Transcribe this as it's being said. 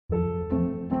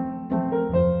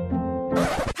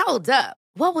Hold up.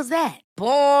 What was that?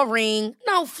 Boring.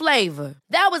 No flavor.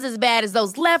 That was as bad as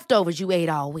those leftovers you ate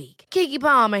all week. Keke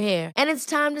Palmer here, and it's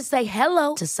time to say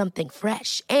hello to something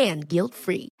fresh and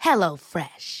guilt-free. Hello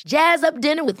Fresh. Jazz up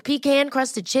dinner with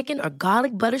pecan-crusted chicken or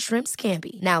garlic butter shrimp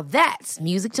scampi. Now that's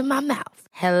music to my mouth.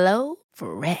 Hello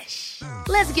Fresh.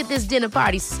 Let's get this dinner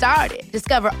party started.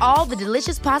 Discover all the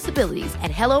delicious possibilities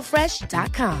at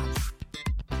hellofresh.com.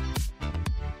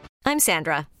 I'm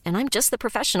Sandra, and I'm just the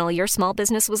professional your small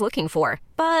business was looking for.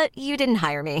 But you didn't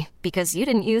hire me because you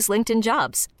didn't use LinkedIn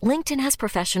Jobs. LinkedIn has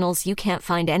professionals you can't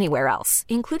find anywhere else,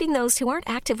 including those who aren't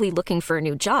actively looking for a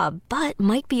new job, but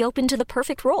might be open to the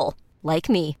perfect role, like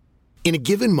me. In a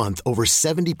given month, over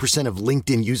 70% of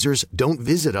LinkedIn users don't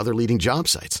visit other leading job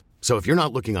sites. So if you're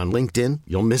not looking on LinkedIn,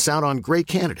 you'll miss out on great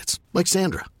candidates, like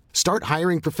Sandra. Start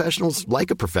hiring professionals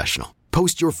like a professional.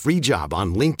 Post your free job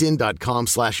on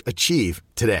linkedin.com/achieve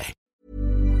today.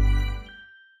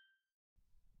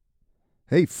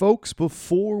 Hey folks,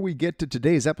 before we get to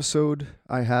today's episode,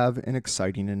 I have an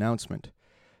exciting announcement.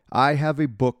 I have a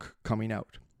book coming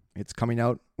out. It's coming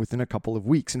out within a couple of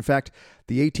weeks. In fact,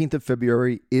 the 18th of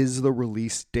February is the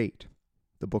release date.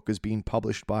 The book is being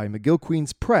published by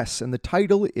McGill-Queen's Press, and the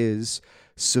title is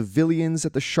Civilians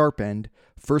at the Sharp End,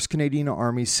 1st Canadian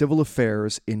Army Civil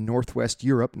Affairs in Northwest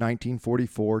Europe,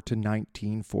 1944 to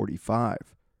 1945.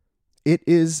 It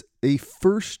is a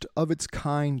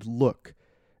first-of-its-kind look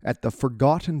at the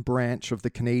forgotten branch of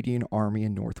the Canadian Army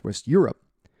in Northwest Europe.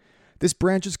 This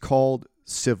branch is called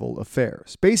Civil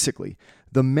Affairs. Basically,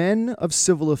 the men of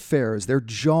Civil Affairs, their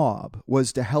job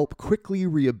was to help quickly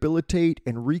rehabilitate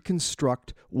and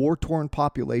reconstruct war-torn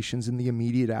populations in the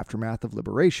immediate aftermath of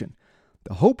liberation.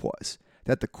 The hope was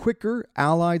that the quicker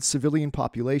Allied civilian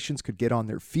populations could get on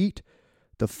their feet,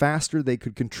 the faster they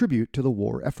could contribute to the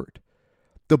war effort.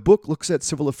 The book looks at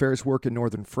civil affairs work in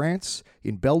northern France,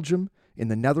 in Belgium, in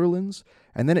the Netherlands,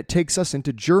 and then it takes us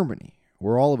into Germany,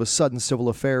 where all of a sudden civil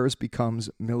affairs becomes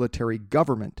military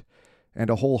government, and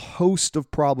a whole host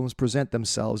of problems present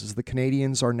themselves as the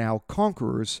Canadians are now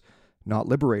conquerors, not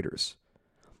liberators.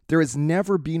 There has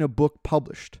never been a book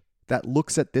published that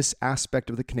looks at this aspect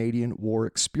of the Canadian war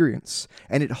experience,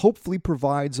 and it hopefully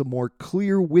provides a more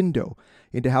clear window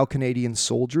into how Canadian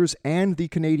soldiers and the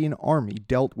Canadian Army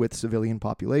dealt with civilian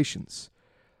populations.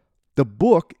 The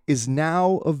book is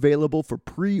now available for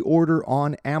pre-order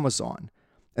on Amazon,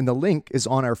 and the link is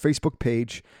on our Facebook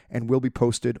page and will be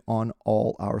posted on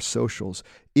all our socials.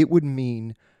 It would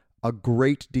mean a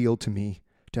great deal to me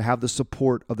to have the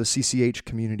support of the CCH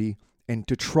community and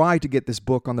to try to get this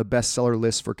book on the bestseller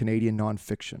list for Canadian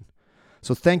nonfiction.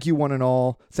 So thank you one and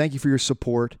all. Thank you for your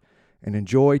support, and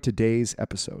enjoy today's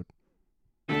episode.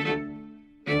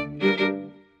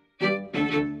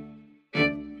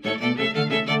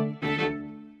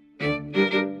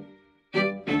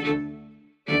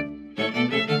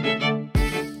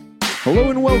 Hello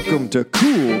and welcome to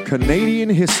Cool Canadian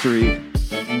History.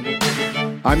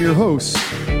 I'm your host,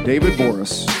 David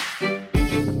Boris.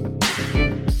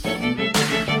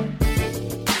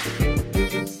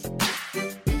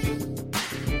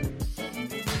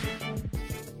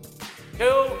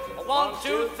 One,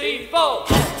 two, three, four.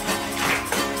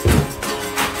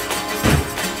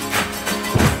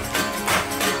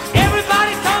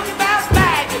 Everybody talking about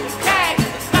bagging and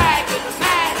tagging and smagging and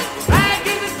magging,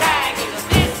 ragging and tagging, and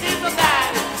this is a that,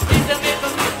 this a bit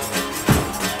of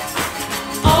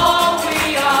all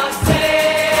we are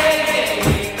saying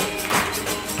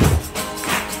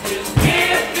is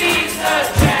give peace a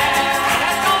chance.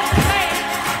 That's all we're saying.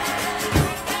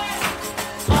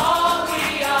 All we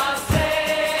are saying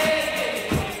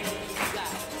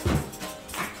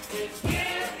is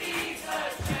give peace a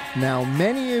chance. Now,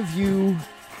 many of you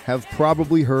have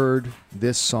probably heard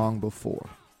this song before.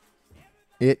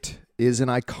 It is an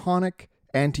iconic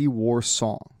anti-war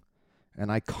song, an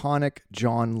iconic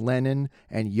John Lennon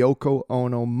and Yoko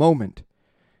Ono moment,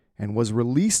 and was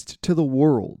released to the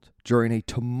world during a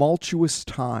tumultuous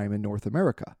time in North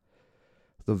America.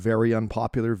 The very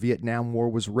unpopular Vietnam War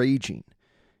was raging.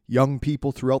 Young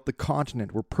people throughout the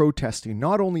continent were protesting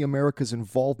not only America's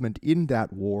involvement in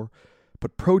that war,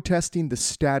 but protesting the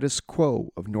status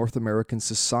quo of North American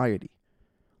society.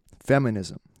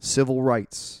 Feminism, civil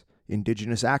rights,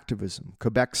 indigenous activism,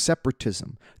 Quebec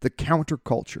separatism, the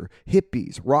counterculture,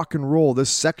 hippies, rock and roll, the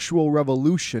sexual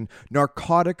revolution,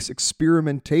 narcotics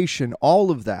experimentation, all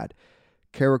of that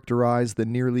characterized the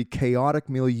nearly chaotic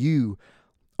milieu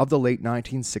of the late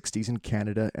 1960s in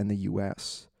Canada and the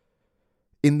US.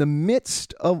 In the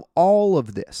midst of all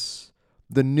of this,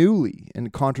 the newly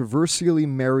and controversially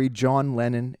married John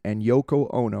Lennon and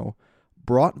Yoko Ono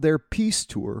brought their peace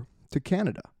tour to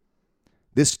Canada.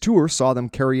 This tour saw them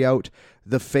carry out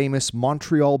the famous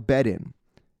Montreal Bed-In.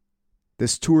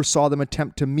 This tour saw them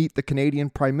attempt to meet the Canadian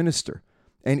Prime Minister,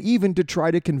 and even to try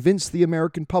to convince the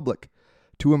American public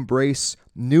to embrace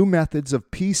new methods of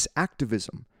peace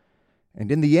activism,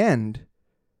 and in the end,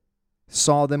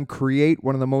 saw them create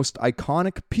one of the most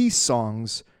iconic peace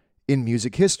songs in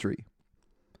music history.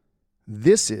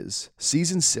 This is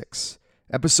Season 6,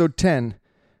 Episode 10,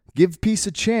 Give Peace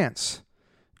a Chance.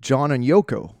 John and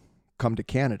Yoko come to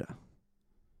Canada.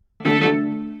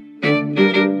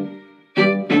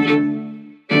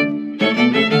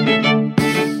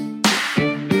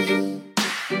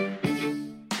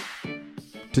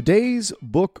 Today's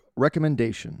book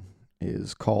recommendation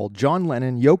is called John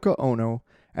Lennon, Yoko Ono,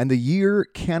 and the Year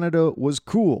Canada Was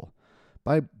Cool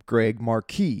by Greg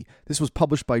Marquis. This was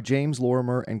published by James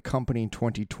Lorimer and Company in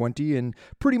 2020 and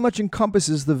pretty much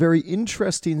encompasses the very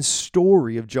interesting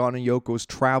story of John and Yoko's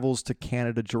travels to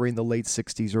Canada during the late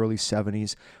 60s, early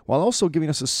 70s, while also giving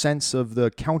us a sense of the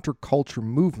counterculture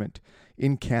movement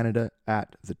in Canada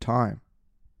at the time.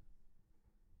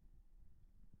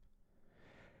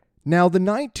 Now, the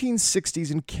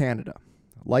 1960s in Canada,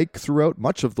 like throughout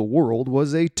much of the world,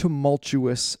 was a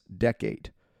tumultuous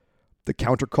decade. The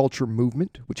counterculture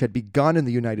movement, which had begun in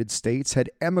the United States, had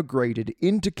emigrated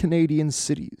into Canadian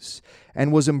cities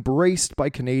and was embraced by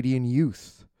Canadian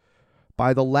youth.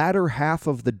 By the latter half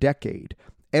of the decade,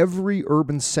 every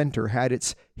urban center had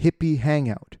its hippie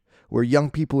hangout, where young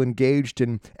people engaged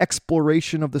in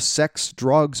exploration of the sex,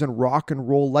 drugs, and rock and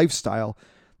roll lifestyle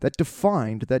that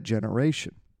defined that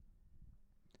generation.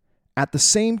 At the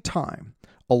same time,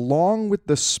 along with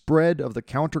the spread of the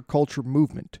counterculture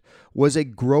movement, was a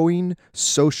growing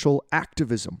social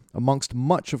activism amongst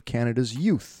much of Canada's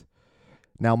youth.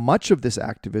 Now, much of this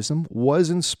activism was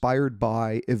inspired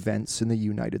by events in the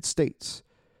United States.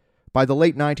 By the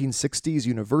late 1960s,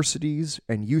 universities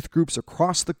and youth groups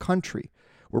across the country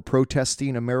were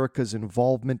protesting America's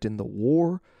involvement in the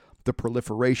war, the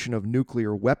proliferation of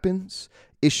nuclear weapons,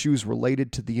 issues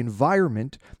related to the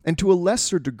environment, and to a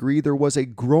lesser degree, there was a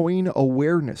growing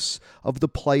awareness of the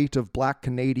plight of Black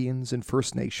Canadians and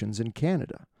First Nations in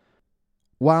Canada.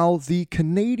 While the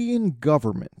Canadian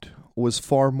government was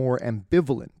far more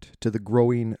ambivalent to the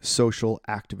growing social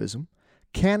activism,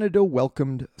 Canada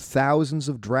welcomed thousands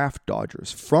of draft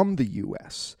dodgers from the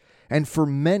U.S., and for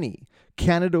many,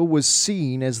 Canada was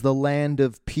seen as the land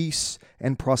of peace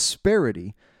and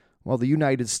prosperity, while the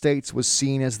United States was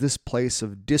seen as this place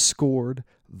of discord,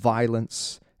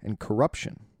 violence, and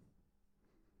corruption.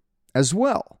 As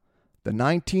well, the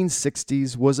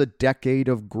 1960s was a decade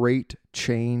of great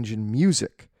change in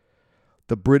music.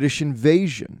 The British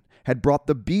invasion had brought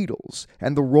the Beatles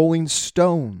and the Rolling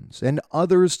Stones and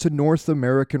others to North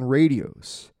American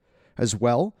radios. As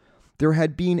well, there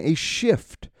had been a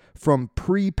shift from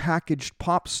pre-packaged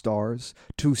pop stars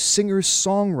to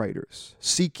singers-songwriters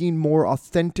seeking more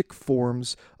authentic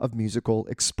forms of musical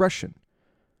expression.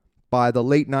 By the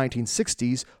late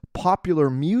 1960s,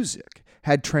 popular music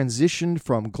had transitioned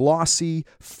from glossy,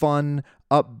 fun,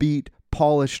 upbeat,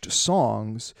 polished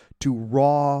songs to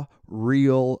raw,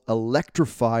 real,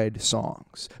 electrified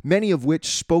songs, many of which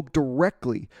spoke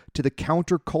directly to the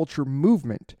counterculture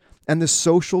movement and the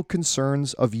social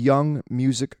concerns of young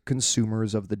music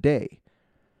consumers of the day.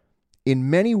 In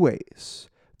many ways,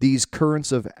 these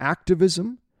currents of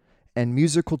activism and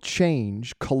musical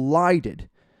change collided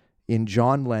in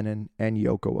John Lennon and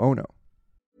Yoko Ono.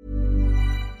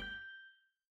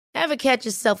 Ever catch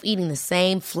yourself eating the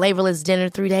same flavorless dinner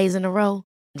 3 days in a row?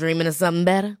 Dreaming of something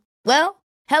better? Well,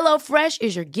 HelloFresh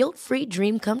is your guilt-free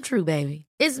dream come true, baby.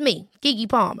 It's me, Keke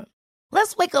Palmer.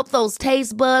 Let's wake up those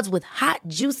taste buds with hot,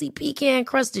 juicy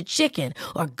pecan-crusted chicken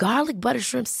or garlic butter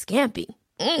shrimp scampi.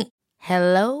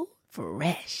 Hello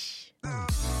Fresh.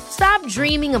 Stop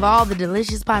dreaming of all the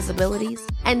delicious possibilities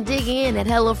and dig in at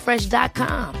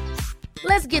HelloFresh.com.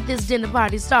 Let's get this dinner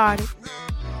party started.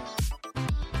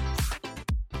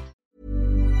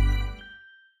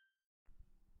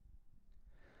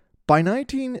 By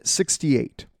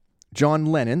 1968, John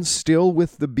Lennon, still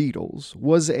with the Beatles,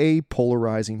 was a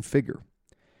polarizing figure.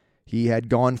 He had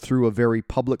gone through a very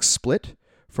public split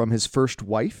from his first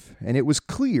wife, and it was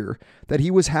clear that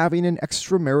he was having an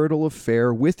extramarital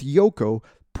affair with Yoko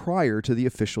prior to the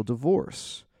official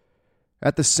divorce.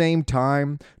 At the same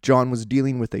time, John was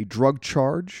dealing with a drug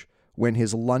charge when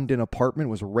his London apartment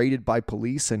was raided by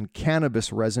police and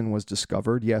cannabis resin was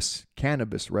discovered. Yes,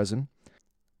 cannabis resin.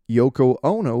 Yoko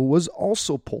Ono was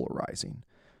also polarizing.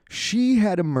 She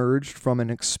had emerged from an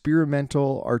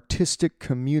experimental artistic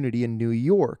community in New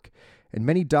York, and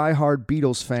many diehard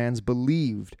Beatles fans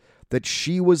believed that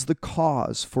she was the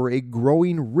cause for a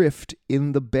growing rift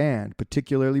in the band,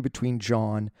 particularly between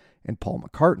John and Paul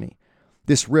McCartney.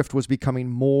 This rift was becoming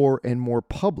more and more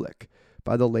public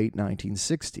by the late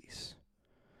 1960s.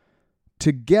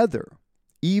 Together,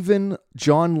 even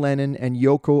John Lennon and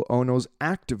Yoko Ono's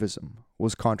activism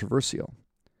was controversial.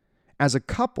 As a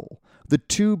couple, the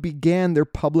two began their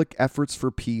public efforts for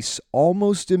peace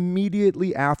almost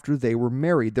immediately after they were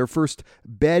married. Their first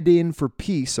Bed-In for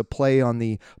Peace, a play on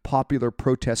the popular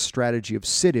protest strategy of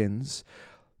sit-ins,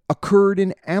 occurred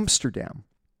in Amsterdam.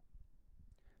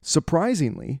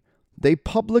 Surprisingly, they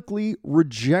publicly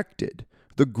rejected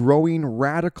the growing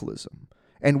radicalism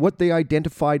and what they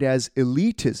identified as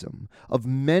elitism of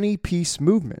many peace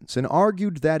movements, and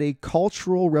argued that a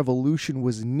cultural revolution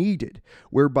was needed,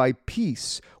 whereby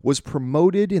peace was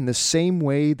promoted in the same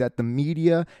way that the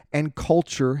media and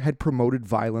culture had promoted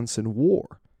violence and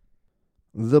war.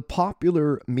 The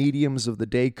popular mediums of the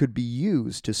day could be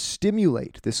used to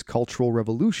stimulate this cultural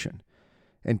revolution,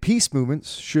 and peace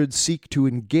movements should seek to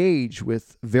engage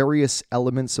with various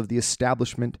elements of the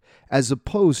establishment as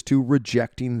opposed to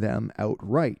rejecting them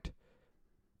outright.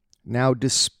 Now,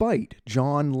 despite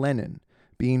John Lennon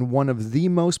being one of the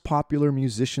most popular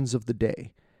musicians of the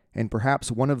day, and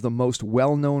perhaps one of the most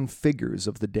well-known figures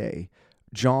of the day,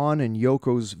 John and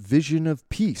Yoko's vision of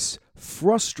peace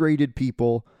frustrated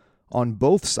people on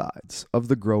both sides of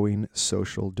the growing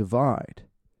social divide.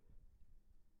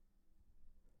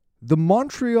 The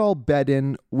Montreal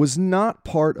Bed-In was not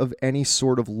part of any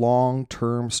sort of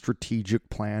long-term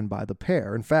strategic plan by the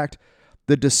pair. In fact,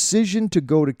 the decision to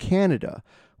go to Canada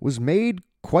was made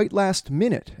quite last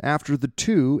minute after the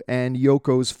two and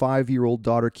Yoko's 5-year-old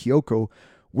daughter Kyoko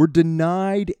were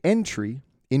denied entry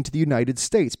into the United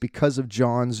States because of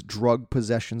John's drug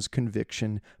possessions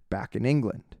conviction back in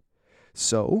England.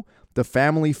 So, the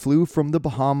family flew from the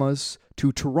Bahamas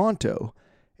to Toronto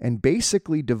and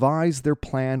basically devised their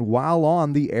plan while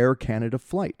on the Air Canada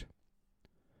flight.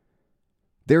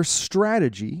 Their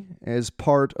strategy, as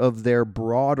part of their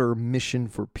broader mission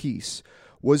for peace,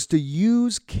 was to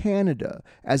use Canada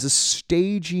as a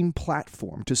staging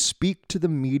platform to speak to the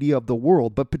media of the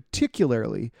world, but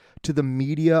particularly to the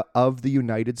media of the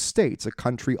United States, a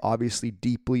country obviously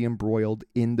deeply embroiled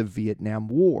in the Vietnam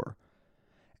War.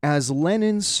 As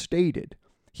Lennon stated,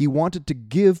 he wanted to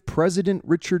give President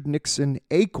Richard Nixon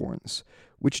acorns,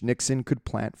 which Nixon could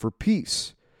plant for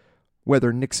peace.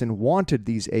 Whether Nixon wanted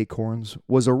these acorns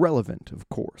was irrelevant, of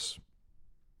course.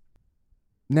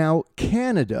 Now,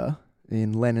 Canada,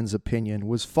 in Lennon's opinion,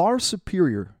 was far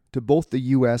superior to both the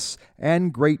U.S.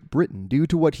 and Great Britain due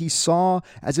to what he saw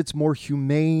as its more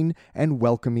humane and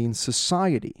welcoming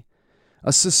society.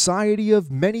 A society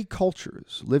of many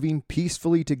cultures living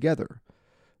peacefully together.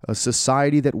 A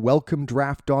society that welcomed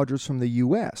draft dodgers from the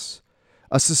U.S.,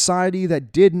 a society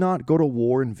that did not go to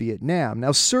war in Vietnam.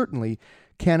 Now, certainly,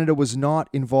 Canada was not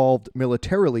involved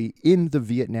militarily in the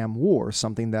Vietnam War,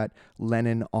 something that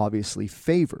Lennon obviously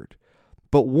favored.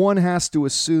 But one has to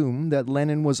assume that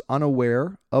Lennon was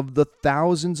unaware of the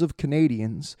thousands of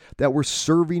Canadians that were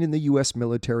serving in the U.S.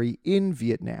 military in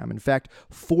Vietnam. In fact,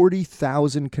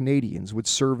 40,000 Canadians would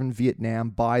serve in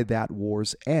Vietnam by that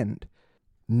war's end.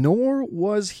 Nor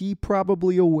was he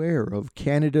probably aware of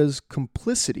Canada's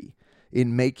complicity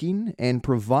in making and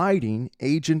providing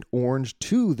Agent Orange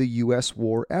to the U.S.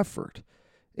 war effort.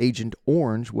 Agent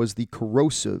Orange was the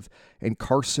corrosive and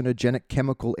carcinogenic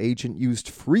chemical agent used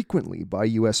frequently by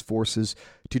U.S. forces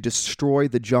to destroy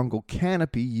the jungle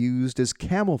canopy used as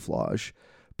camouflage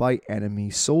by enemy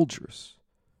soldiers.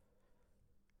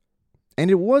 And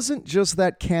it wasn't just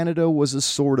that Canada was a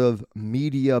sort of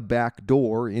media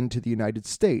backdoor into the United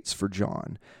States for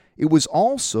John. It was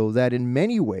also that in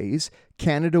many ways,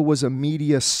 Canada was a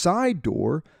media side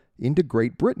door into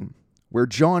Great Britain, where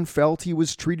John felt he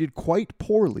was treated quite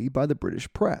poorly by the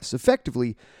British press.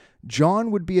 Effectively,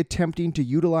 John would be attempting to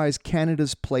utilize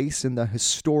Canada's place in the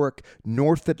historic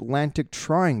North Atlantic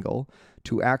Triangle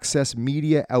to access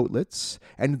media outlets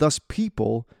and thus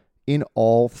people in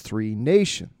all three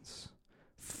nations.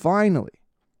 Finally,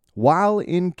 while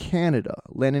in Canada,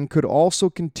 Lennon could also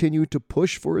continue to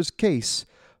push for his case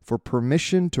for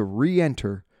permission to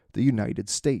re-enter the United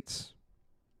States.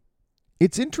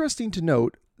 It's interesting to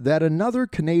note that another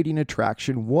Canadian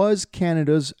attraction was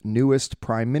Canada's newest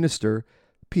Prime Minister,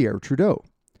 Pierre Trudeau.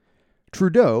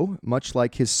 Trudeau, much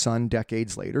like his son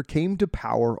decades later, came to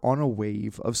power on a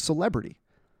wave of celebrity.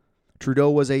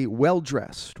 Trudeau was a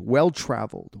well-dressed,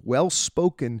 well-traveled,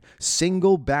 well-spoken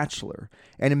single bachelor,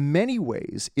 and in many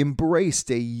ways embraced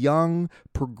a young,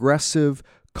 progressive,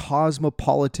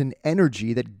 cosmopolitan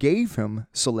energy that gave him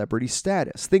celebrity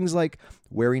status. Things like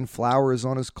wearing flowers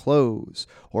on his clothes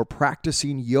or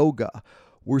practicing yoga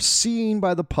were seen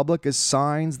by the public as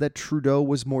signs that Trudeau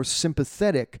was more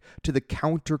sympathetic to the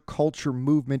counterculture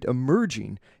movement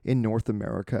emerging in North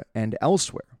America and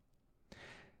elsewhere.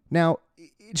 Now,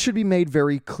 it should be made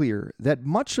very clear that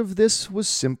much of this was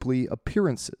simply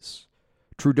appearances.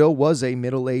 Trudeau was a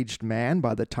middle-aged man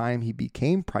by the time he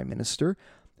became prime minister,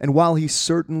 and while he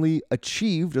certainly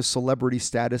achieved a celebrity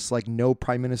status like no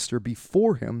prime minister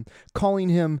before him, calling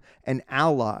him an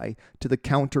ally to the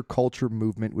counterculture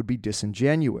movement would be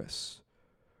disingenuous.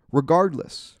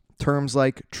 Regardless, terms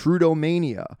like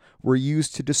Trudeau-mania were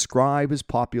used to describe his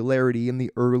popularity in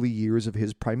the early years of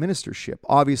his prime ministership,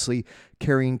 obviously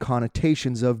carrying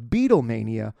connotations of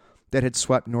Beatlemania that had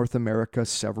swept North America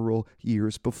several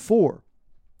years before.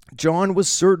 John was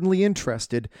certainly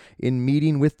interested in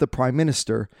meeting with the Prime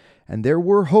Minister, and there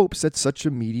were hopes that such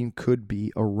a meeting could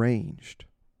be arranged.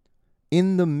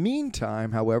 In the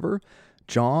meantime, however,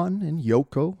 John and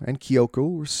Yoko and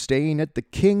Kyoko were staying at the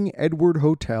King Edward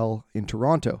Hotel in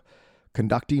Toronto,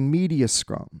 conducting media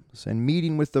scrums and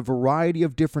meeting with a variety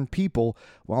of different people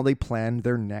while they planned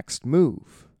their next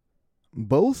move.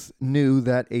 Both knew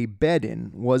that a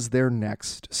bed-in was their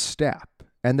next step,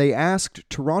 and they asked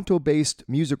Toronto-based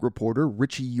music reporter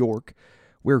Richie York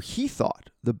where he thought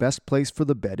the best place for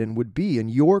the bed-in would be, and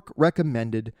York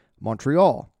recommended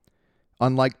Montreal.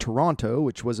 Unlike Toronto,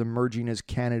 which was emerging as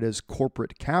Canada's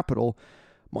corporate capital,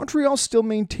 Montreal still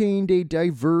maintained a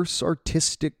diverse,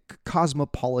 artistic,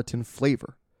 cosmopolitan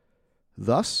flavor.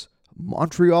 Thus,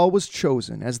 Montreal was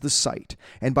chosen as the site,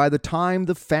 and by the time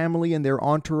the family and their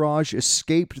entourage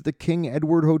escaped the King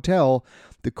Edward Hotel,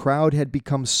 the crowd had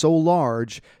become so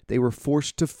large they were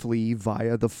forced to flee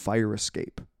via the fire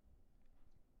escape.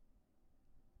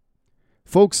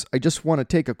 Folks, I just want to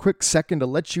take a quick second to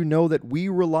let you know that we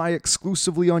rely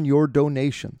exclusively on your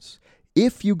donations.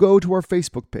 If you go to our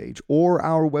Facebook page or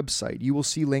our website, you will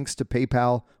see links to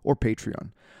PayPal or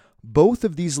Patreon. Both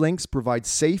of these links provide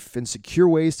safe and secure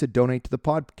ways to donate to the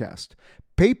podcast.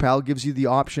 PayPal gives you the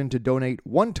option to donate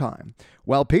one time,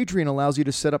 while Patreon allows you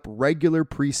to set up regular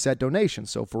preset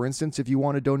donations. So for instance, if you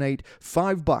want to donate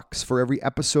 $5 for every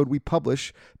episode we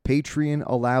publish, Patreon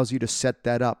allows you to set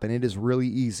that up, and it is really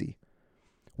easy.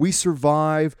 We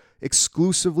survive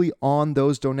exclusively on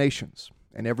those donations,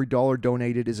 and every dollar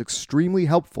donated is extremely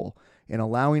helpful in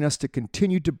allowing us to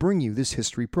continue to bring you this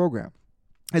history program.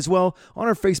 As well, on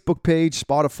our Facebook page,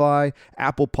 Spotify,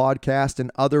 Apple Podcast, and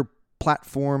other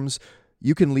platforms,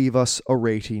 you can leave us a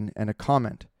rating and a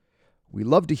comment. We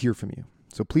love to hear from you,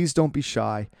 so please don't be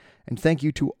shy, and thank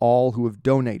you to all who have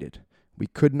donated. We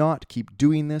could not keep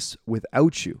doing this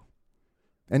without you.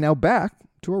 And now back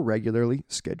to a regularly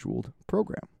scheduled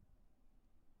program.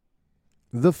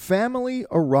 The family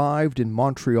arrived in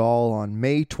Montreal on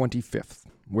May 25th,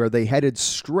 where they headed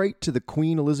straight to the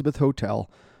Queen Elizabeth Hotel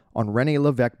on René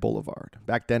Lévesque Boulevard.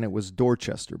 Back then it was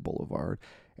Dorchester Boulevard,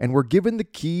 and were given the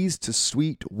keys to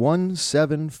Suite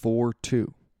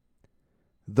 1742.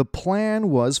 The plan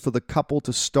was for the couple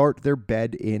to start their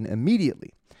bed-in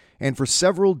immediately, and for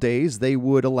several days they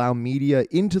would allow media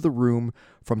into the room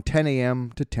from 10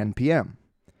 a.m. to 10 p.m.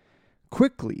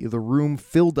 Quickly, the room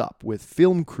filled up with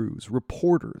film crews,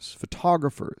 reporters,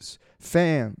 photographers,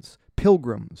 fans,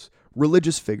 pilgrims,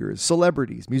 religious figures,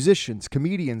 celebrities, musicians,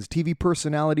 comedians, TV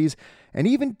personalities, and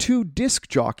even 2 disc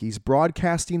jockeys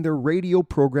broadcasting their radio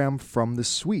program from the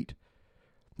suite.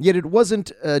 Yet it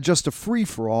wasn't just a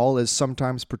free-for-all as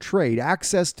sometimes portrayed.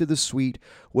 Access to the suite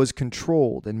was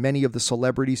controlled, and many of the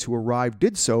celebrities who arrived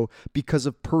did so because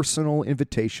of personal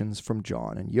invitations from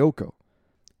John and Yoko.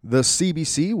 The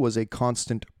CBC was a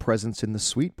constant presence in the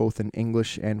suite, both in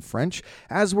English and French,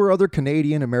 as were other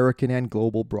Canadian, American, and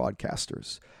global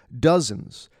broadcasters.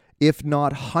 Dozens, if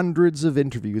not hundreds of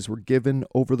interviews were given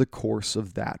over the course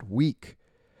of that week.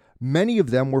 Many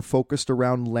of them were focused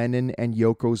around Lennon and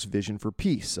Yoko's vision for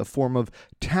peace, a form of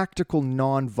tactical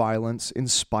nonviolence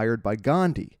inspired by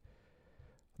Gandhi.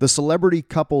 The celebrity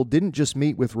couple didn't just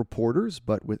meet with reporters,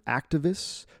 but with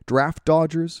activists, draft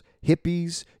dodgers,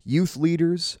 hippies, youth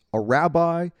leaders, a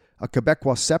rabbi, a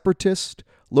Quebecois separatist,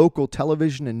 local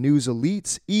television and news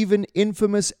elites, even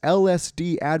infamous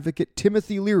LSD advocate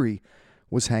Timothy Leary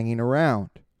was hanging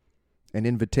around. An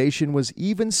invitation was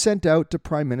even sent out to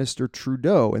Prime Minister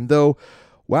Trudeau, and though,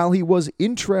 while he was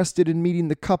interested in meeting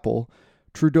the couple,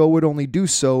 Trudeau would only do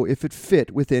so if it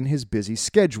fit within his busy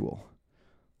schedule.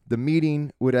 The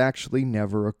meeting would actually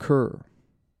never occur.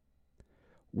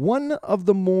 One of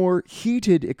the more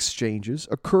heated exchanges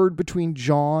occurred between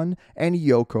John and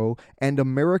Yoko and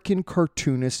American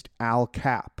cartoonist Al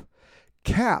Capp.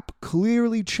 Capp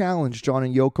clearly challenged John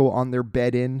and Yoko on their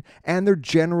bed-in and their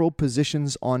general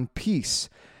positions on peace,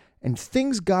 and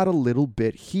things got a little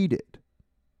bit heated.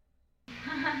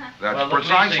 That's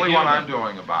precisely what I'm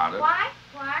doing about it. Why?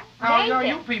 Now,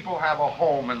 you people have a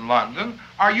home in London.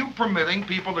 Are you permitting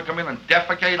people to come in and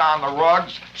defecate on the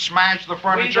rugs, smash the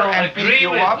furniture, and beat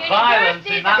you up? Violence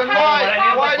in that Then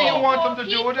why do you want them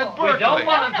to do it at Berkeley? We don't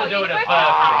want them to do it at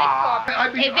Berkeley.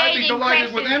 I'd be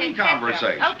delighted with any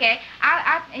conversation. Okay,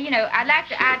 I'd like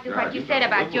to add to what you said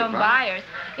about Joan Byers.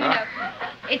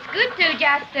 It's good to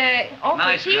just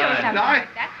offer tea or something.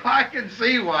 I can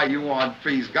see why you want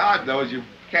peace. God knows you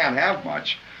can't have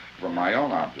much. From my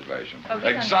own observation.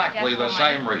 Exactly the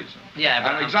same reason. Yeah,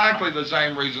 but and exactly the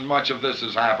same reason much of this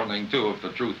is happening, too, if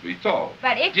the truth be told.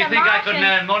 But if do you think I couldn't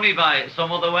earn money by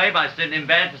some other way, by sitting in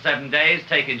bed for 7 days,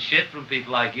 taking shit from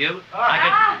people like you?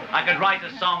 I could write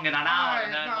a song in an hour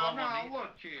and earn more money.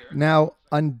 Look here. Now,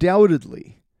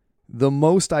 undoubtedly, the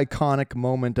most iconic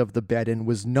moment of the bed-in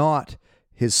was not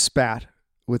his spat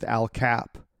with Al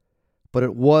Capp, but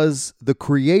it was the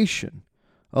creation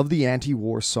of the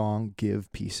anti-war song Give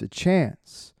Peace a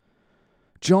Chance.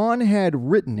 John had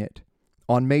written it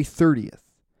on May 30th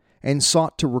and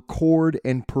sought to record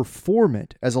and perform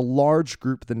it as a large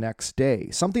group the next day.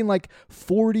 Something like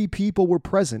 40 people were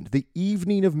present the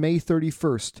evening of May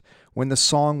 31st when the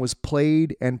song was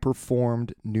played and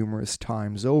performed numerous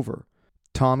times over.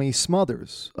 Tommy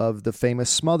Smothers of the famous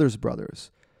Smothers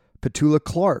Brothers, Petula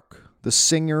Clark, the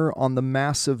singer on the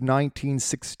massive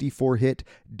 1964 hit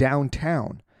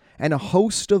Downtown, and a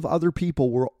host of other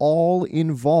people were all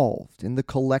involved in the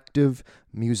collective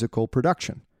musical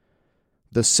production.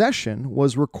 The session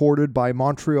was recorded by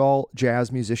Montreal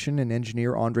jazz musician and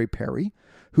engineer Andre Perry,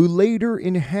 who later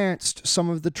enhanced some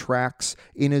of the tracks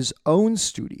in his own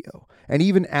studio and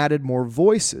even added more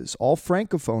voices, all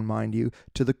francophone, mind you,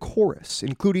 to the chorus,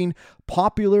 including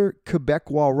popular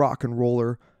Quebecois rock and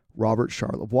roller Robert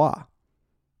Charlebois.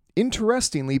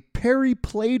 Interestingly, Perry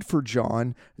played for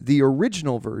John the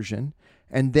original version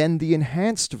and then the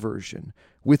enhanced version,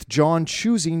 with John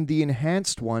choosing the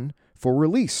enhanced one for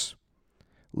release.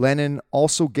 Lennon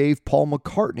also gave Paul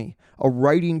McCartney a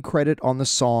writing credit on the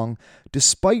song,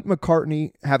 despite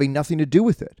McCartney having nothing to do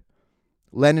with it.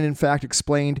 Lennon, in fact,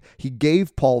 explained he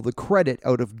gave Paul the credit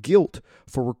out of guilt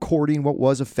for recording what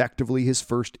was effectively his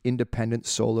first independent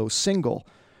solo single.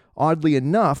 Oddly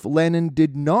enough, Lennon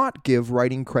did not give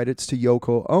writing credits to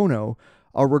Yoko Ono,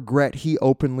 a regret he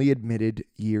openly admitted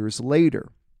years later.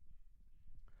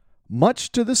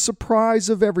 Much to the surprise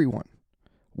of everyone,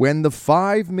 when the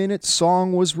 5-minute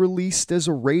song was released as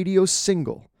a radio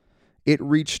single, it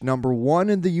reached number 1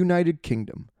 in the United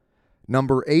Kingdom,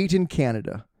 number 8 in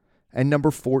Canada, and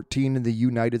number 14 in the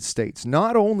United States.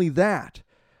 Not only that,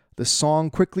 the song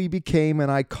quickly became an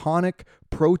iconic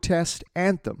protest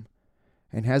anthem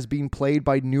and has been played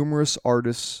by numerous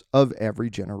artists of every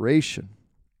generation.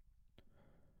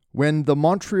 When the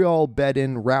Montreal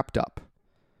bed-in wrapped up,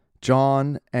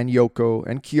 John and Yoko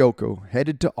and Kyoko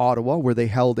headed to Ottawa, where they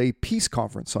held a peace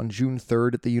conference on June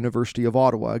 3rd at the University of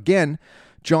Ottawa. Again,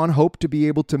 John hoped to be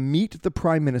able to meet the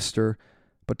Prime Minister,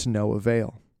 but to no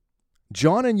avail.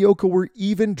 John and Yoko were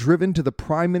even driven to the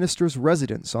Prime Minister's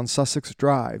residence on Sussex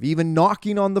Drive, even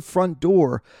knocking on the front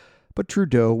door, but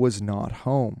Trudeau was not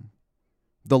home.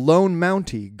 The lone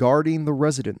Mountie guarding the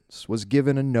residence was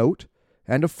given a note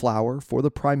and a flower for the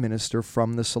Prime Minister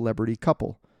from the celebrity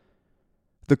couple.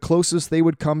 The closest they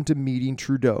would come to meeting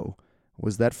Trudeau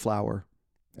was that flower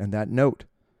and that note.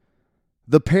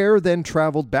 The pair then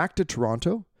traveled back to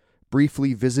Toronto,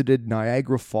 briefly visited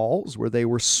Niagara Falls, where they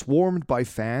were swarmed by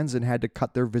fans and had to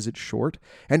cut their visit short,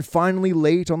 and finally,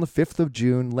 late on the 5th of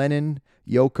June, Lennon,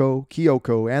 Yoko,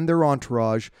 Kyoko, and their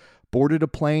entourage boarded a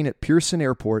plane at Pearson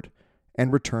Airport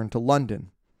and returned to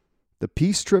London. The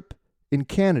peace trip in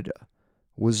Canada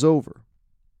was over.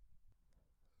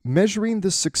 Measuring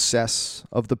the success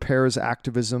of the pair's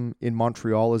activism in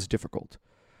Montreal is difficult,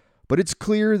 but it's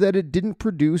clear that it didn't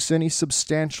produce any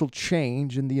substantial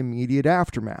change in the immediate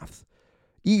aftermath.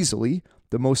 Easily,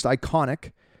 the most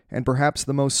iconic and perhaps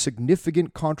the most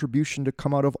significant contribution to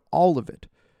come out of all of it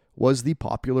was the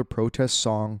popular protest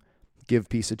song, Give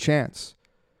Peace a Chance.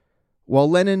 While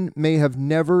Lennon may have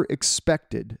never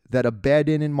expected that a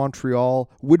bed-in Montreal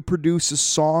would produce a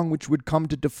song which would come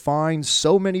to define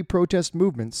so many protest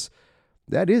movements,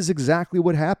 that is exactly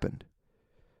what happened.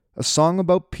 A song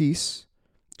about peace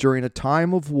during a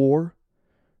time of war,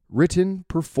 written,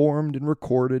 performed, and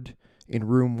recorded in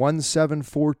room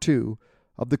 1742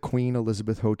 of the Queen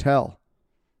Elizabeth Hotel,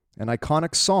 an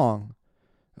iconic song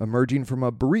emerging from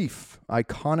a brief,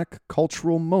 iconic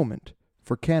cultural moment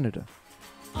for Canada.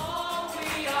 All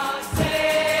we are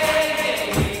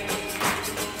saying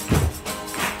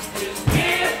is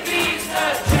give peace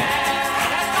a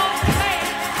chance.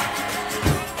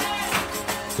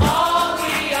 All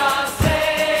we are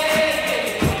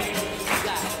saying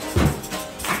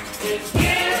is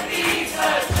give peace a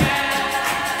chance.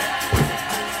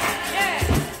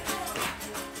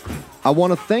 I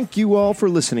want to thank you all for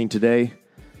listening today.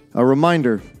 A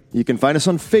reminder, you can find us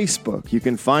on Facebook, you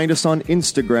can find us on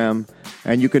Instagram,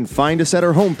 and you can find us at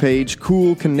our homepage,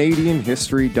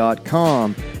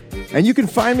 coolcanadianhistory.com. And you can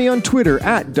find me on Twitter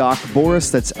at Doc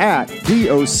Boris, that's at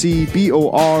DOCBORYS.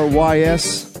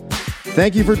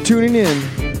 Thank you for tuning in,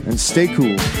 and stay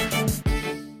cool.